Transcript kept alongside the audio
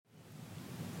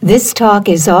This talk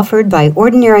is offered by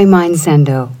Ordinary Mind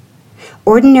Zendo.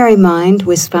 Ordinary Mind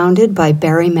was founded by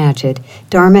Barry Magid,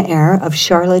 Dharma heir of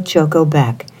Charlotte Joko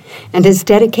Beck, and is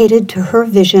dedicated to her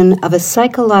vision of a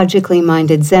psychologically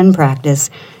minded Zen practice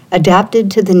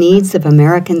adapted to the needs of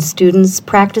American students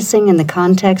practicing in the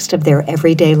context of their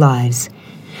everyday lives.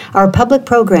 Our public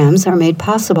programs are made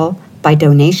possible by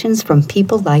donations from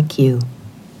people like you.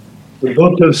 The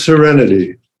Book of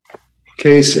Serenity,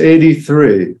 Case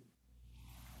 83,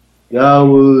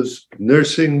 Dao's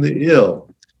Nursing the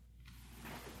Ill.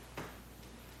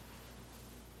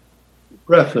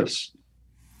 Preface.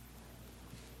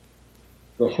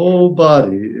 The whole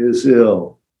body is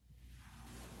ill.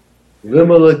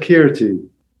 Vimalakirti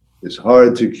is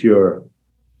hard to cure.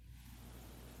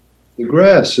 The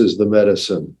grass is the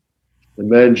medicine. The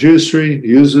Manjusri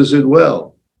uses it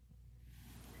well.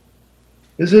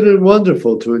 Isn't it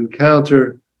wonderful to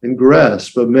encounter and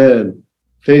grasp a man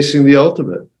facing the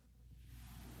ultimate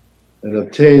and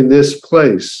obtain this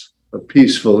place of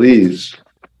peaceful ease?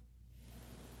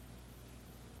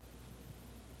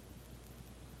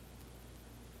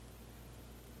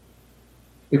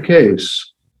 The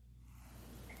case.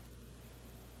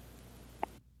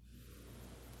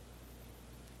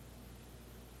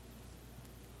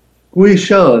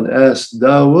 Guishan asked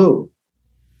Dao,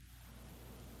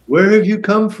 "Where have you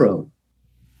come from?"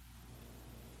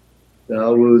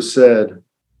 Dao said,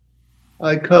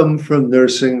 "I come from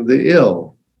nursing the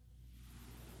ill."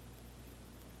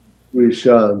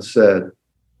 Guishan said,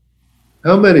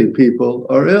 "How many people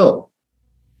are ill?"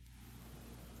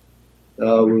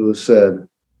 Dao said,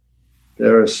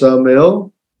 "There are some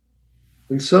ill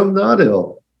and some not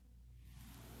ill."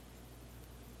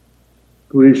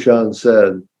 Guishan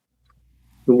said,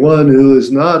 "The one who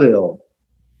is not ill,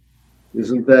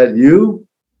 isn't that you?"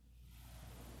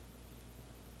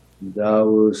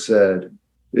 Dao said,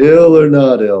 "Ill or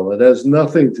not ill, it has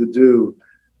nothing to do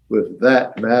with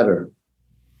that matter."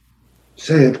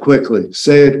 Say it quickly,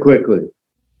 say it quickly.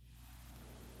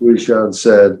 Guishan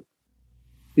said,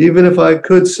 "Even if I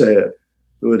could say it,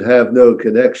 it would have no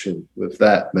connection with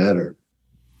that matter."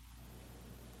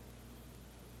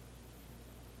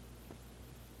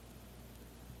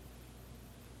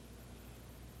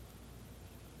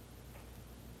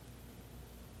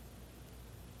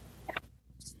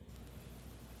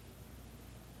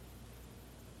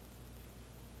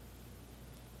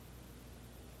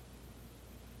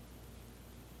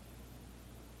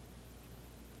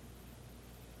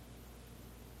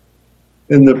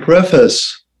 In the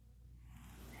preface,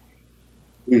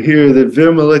 we hear that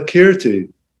Vimalakirti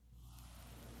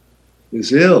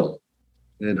is ill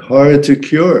and hard to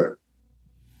cure.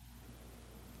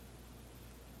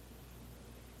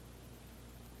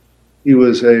 He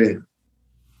was a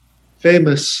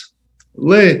famous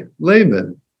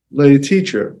layman, lay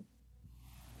teacher.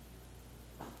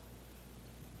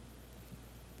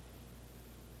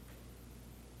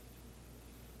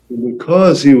 And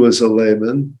because he was a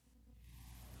layman,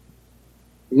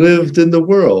 lived in the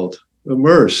world,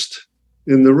 immersed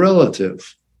in the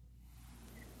relative.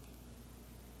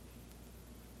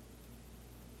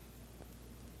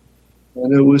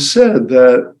 And it was said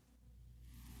that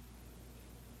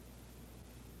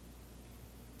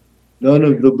none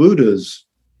of the Buddhas,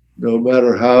 no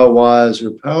matter how wise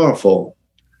or powerful,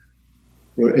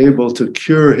 were able to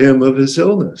cure him of his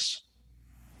illness.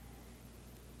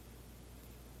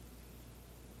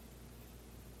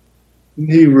 And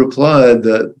he replied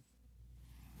that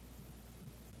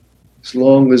as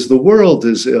long as the world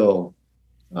is ill,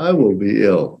 I will be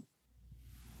ill.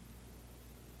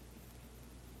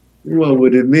 What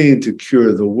would it mean to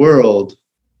cure the world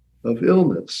of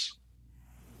illness?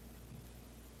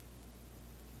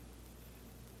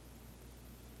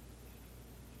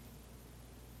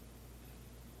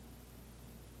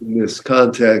 In this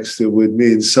context, it would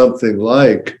mean something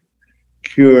like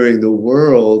curing the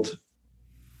world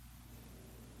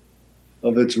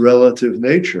of its relative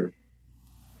nature.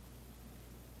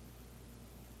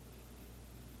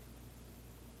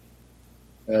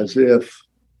 As if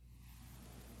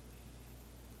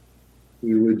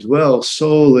we would dwell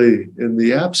solely in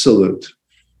the absolute.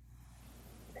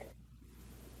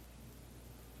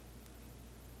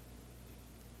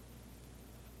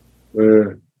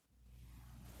 Where,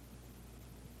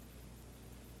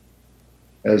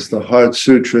 as the Heart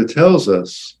Sutra tells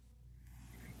us,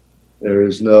 there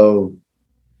is no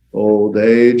old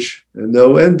age and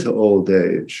no end to old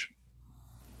age,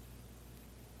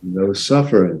 no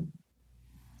suffering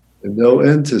and no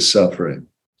end to suffering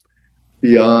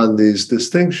beyond these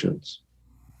distinctions.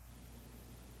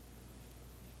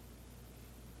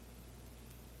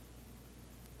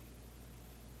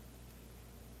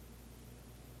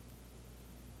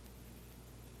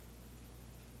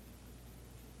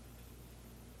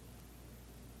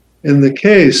 In the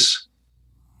case,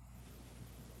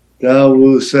 Tao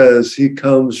Wu says he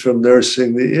comes from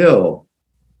nursing the ill.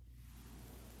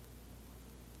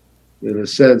 In a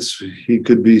sense, he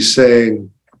could be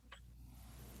saying,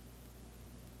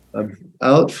 I'm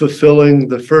out fulfilling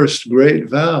the first great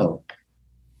vow.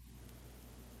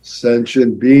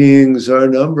 Sentient beings are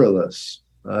numberless.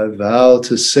 I vow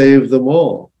to save them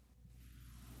all.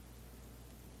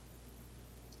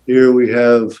 Here we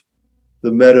have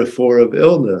the metaphor of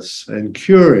illness and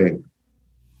curing,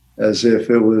 as if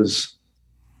it was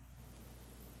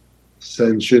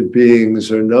sentient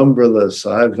beings are numberless.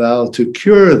 I vow to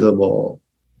cure them all.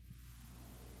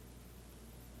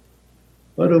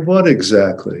 But of what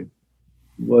exactly?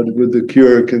 What would the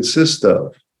cure consist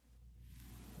of?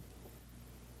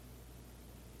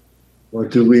 What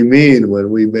do we mean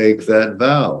when we make that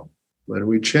vow, when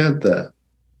we chant that?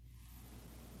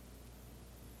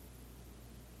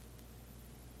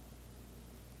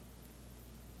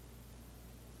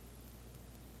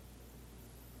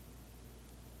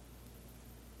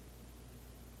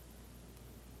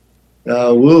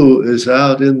 Tao Wu is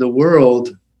out in the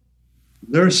world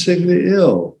nursing the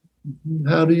ill.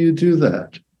 How do you do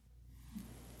that?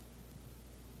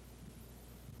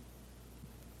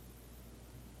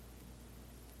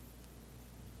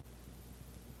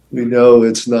 We know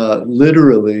it's not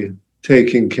literally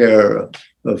taking care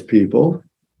of people,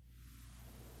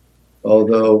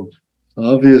 although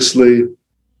obviously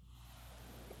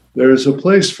there's a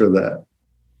place for that.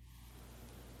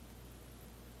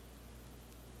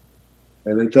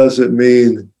 And it doesn't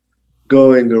mean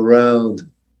going around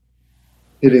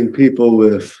hitting people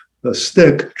with a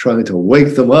stick, trying to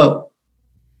wake them up.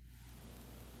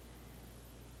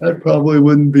 That probably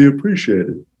wouldn't be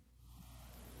appreciated.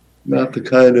 Not the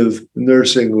kind of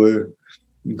nursing we're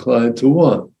inclined to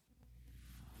want.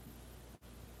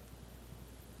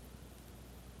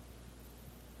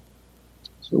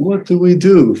 So what do we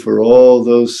do for all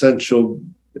those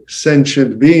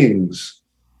sentient beings?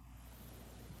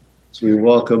 As we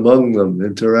walk among them,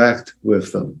 interact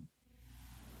with them.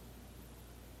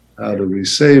 How do we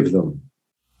save them?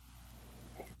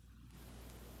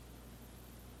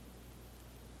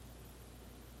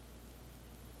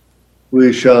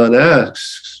 Hui Shan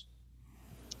asks,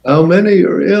 how many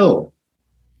are ill?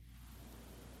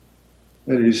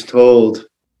 And he's told,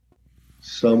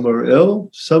 some are ill,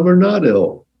 some are not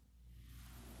ill.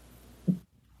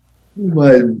 We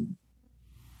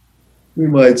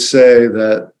might say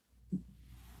that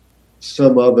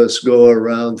some of us go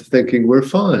around thinking we're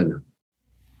fine,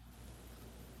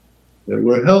 that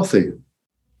we're healthy.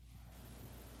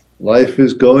 Life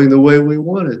is going the way we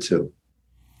want it to.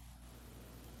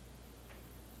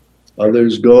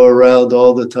 Others go around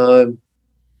all the time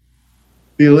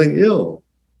feeling ill,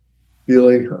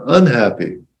 feeling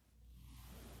unhappy.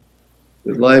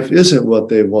 That life isn't what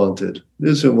they wanted,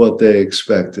 isn't what they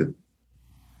expected.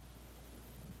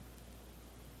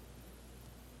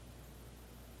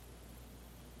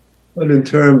 But in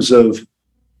terms of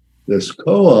this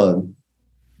koan,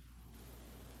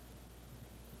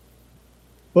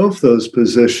 both those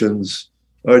positions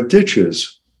are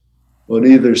ditches on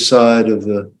either side of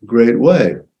the Great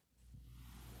Way.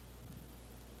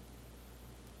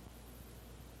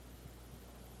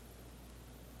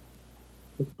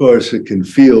 Of course, it can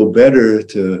feel better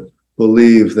to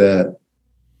believe that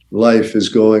life is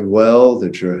going well,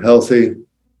 that you're healthy, that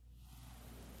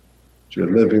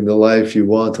you're living the life you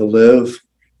want to live.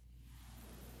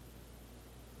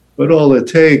 But all it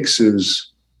takes is,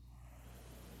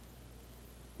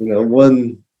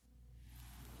 one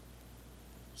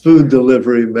food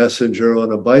delivery messenger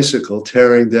on a bicycle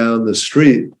tearing down the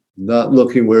street, not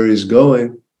looking where he's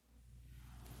going,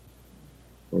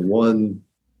 or one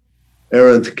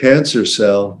errant cancer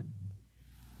cell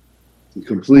to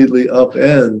completely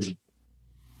upend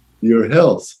your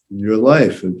health, your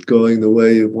life, and going the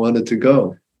way you want it to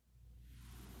go.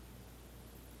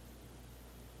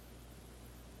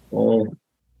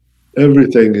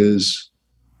 Everything is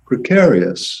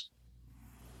precarious.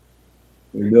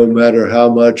 And no matter how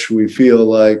much we feel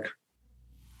like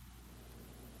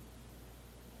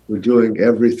we're doing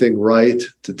everything right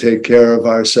to take care of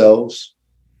ourselves,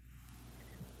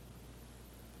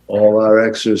 all our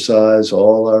exercise,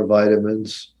 all our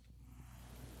vitamins,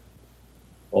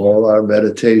 all our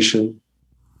meditation,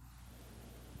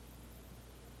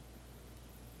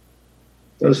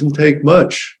 doesn't take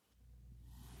much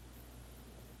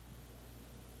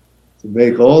to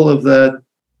make all of that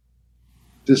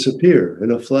disappear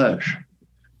in a flash.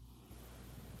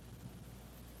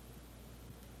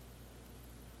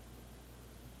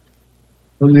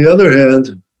 On the other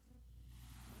hand,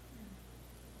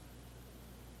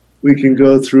 we can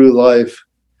go through life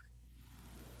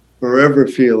forever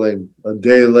feeling a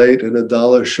day late and a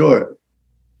dollar short,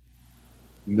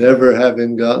 never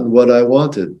having gotten what I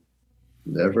wanted,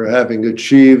 never having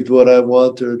achieved what I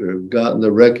wanted or gotten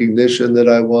the recognition that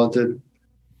I wanted,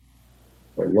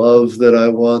 the love that I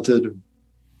wanted,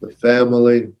 the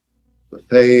family, the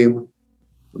fame,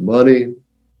 the money.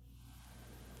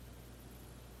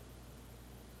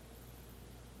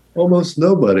 Almost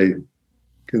nobody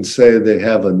can say they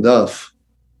have enough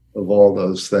of all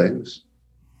those things.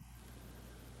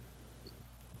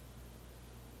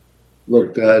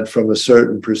 Looked at from a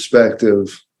certain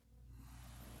perspective,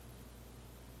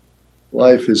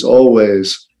 life is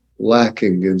always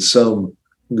lacking in some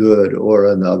good or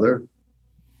another.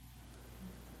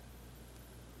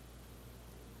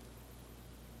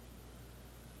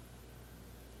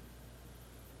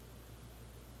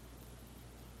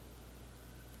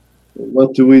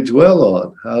 What do we dwell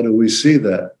on? How do we see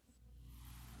that?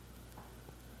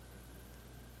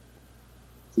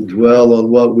 To dwell on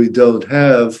what we don't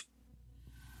have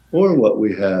or what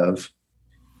we have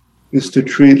is to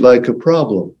treat like a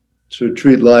problem, to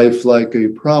treat life like a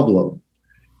problem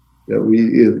that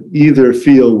we either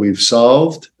feel we've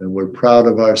solved and we're proud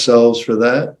of ourselves for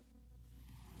that,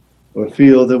 or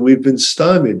feel that we've been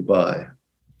stymied by.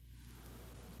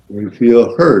 We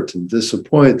feel hurt and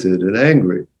disappointed and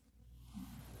angry.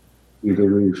 Either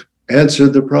we've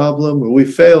answered the problem or we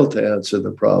failed to answer the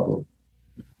problem.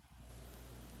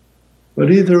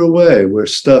 But either way, we're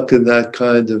stuck in that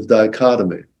kind of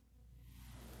dichotomy.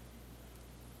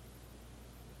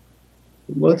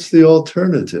 What's the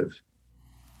alternative?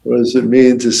 What does it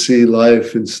mean to see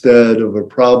life instead of a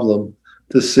problem,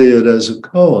 to see it as a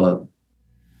koan?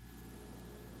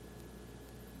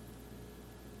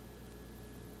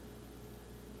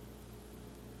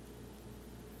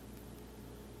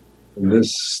 In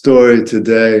this story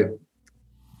today,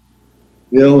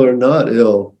 ill or not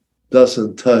ill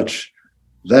doesn't touch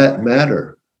that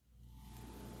matter.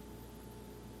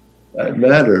 That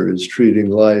matter is treating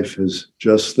life as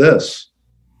just this,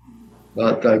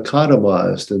 not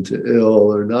dichotomized into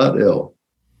ill or not ill.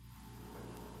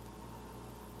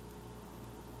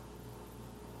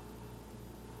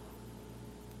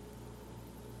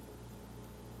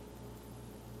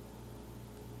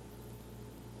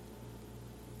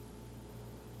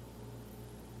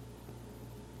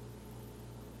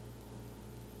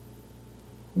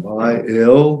 Am I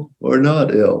ill or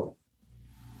not ill?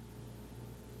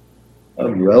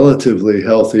 I'm relatively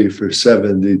healthy for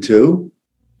 72.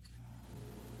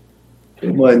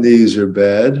 But my knees are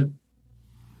bad.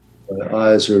 My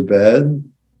eyes are bad.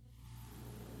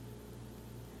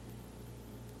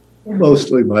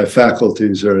 Mostly my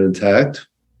faculties are intact.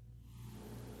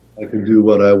 I can do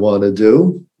what I want to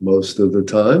do most of the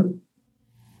time.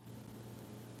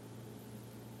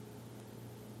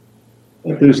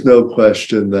 But there's no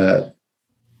question that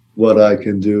what I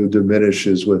can do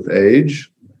diminishes with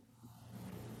age.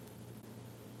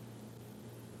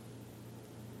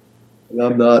 And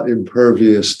I'm not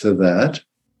impervious to that.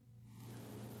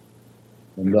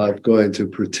 I'm not going to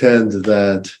pretend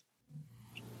that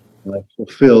I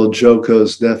fulfill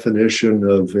Joko's definition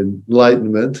of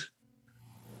enlightenment,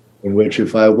 in which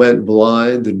if I went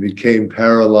blind and became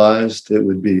paralyzed, it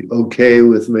would be okay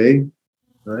with me,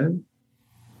 right?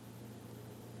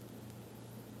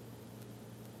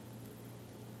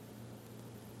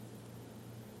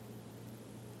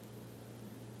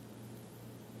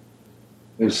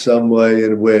 There's some way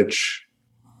in which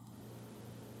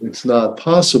it's not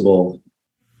possible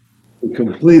to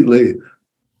completely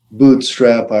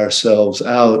bootstrap ourselves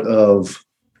out of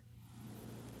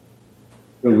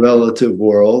the relative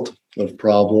world of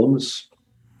problems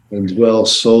and dwell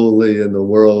solely in the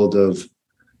world of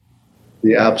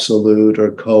the absolute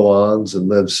or koans and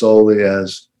live solely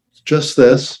as just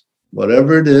this,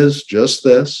 whatever it is, just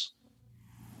this.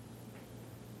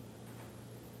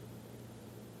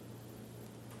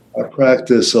 Our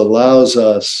practice allows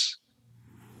us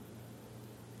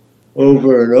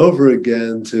over and over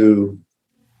again to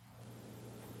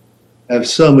have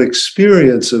some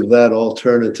experience of that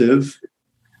alternative,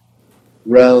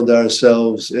 ground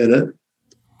ourselves in it,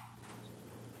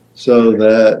 so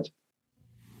that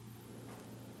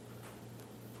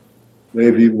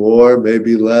maybe more,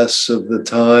 maybe less of the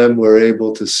time we're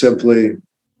able to simply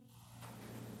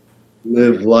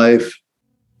live life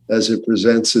as it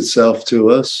presents itself to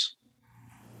us.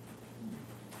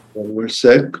 When we're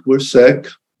sick, we're sick.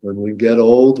 When we get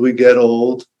old, we get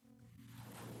old.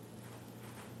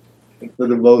 And for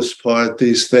the most part,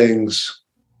 these things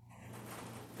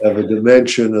have a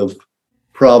dimension of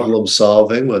problem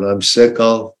solving. When I'm sick,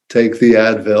 I'll take the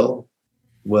Advil.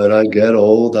 when I get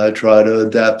old, I try to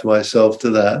adapt myself to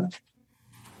that.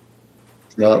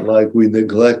 It's not like we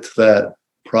neglect that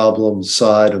problem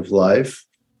side of life,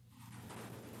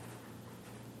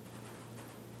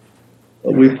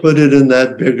 but we put it in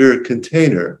that bigger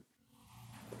container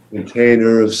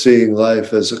of seeing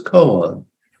life as a koan,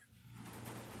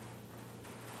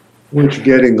 which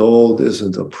getting old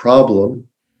isn't a problem.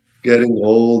 Getting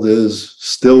old is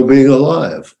still being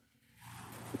alive.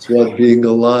 It's what being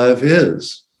alive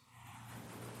is.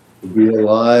 To be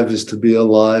alive is to be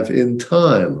alive in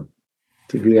time,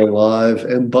 to be alive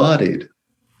embodied.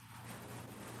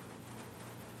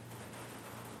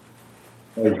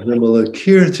 Like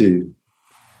Vimalakirti,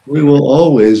 we will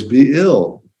always be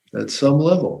ill at some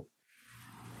level.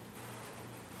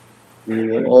 We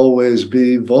will always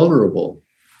be vulnerable,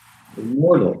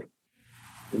 immortal,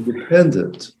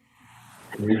 independent,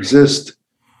 and exist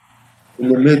in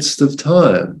the midst of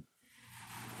time.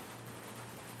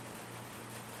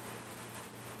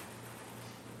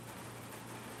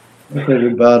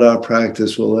 Nothing about our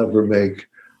practice will ever make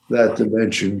that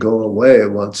dimension go away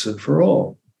once and for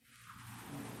all.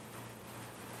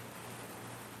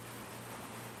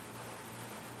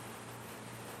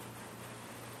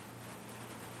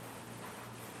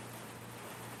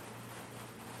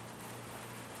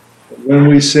 When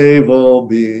we save all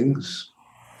beings,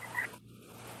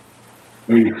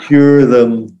 we cure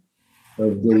them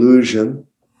of delusion,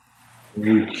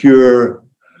 we cure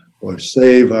or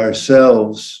save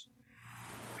ourselves.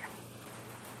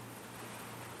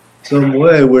 Some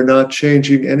way we're not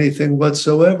changing anything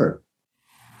whatsoever.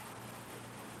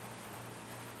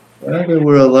 Rather,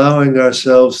 we're allowing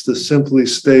ourselves to simply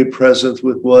stay present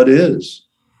with what is.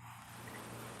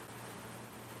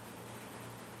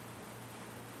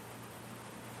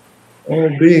 All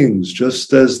beings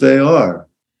just as they are.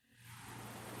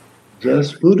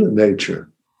 That's Buddha nature.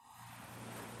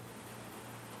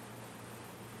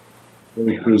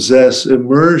 They possess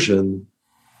immersion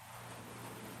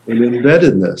in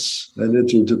embeddedness and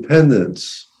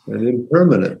interdependence and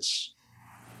impermanence.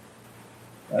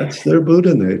 That's their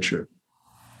Buddha nature.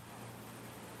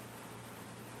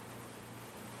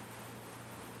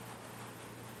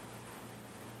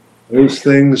 Those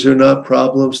things are not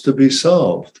problems to be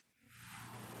solved.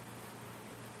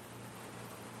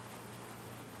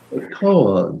 But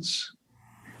koans,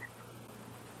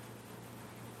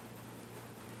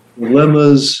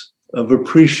 dilemmas of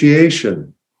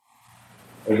appreciation,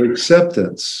 of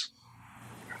acceptance,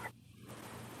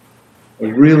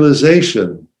 of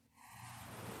realization,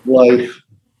 life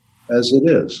as it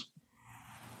is.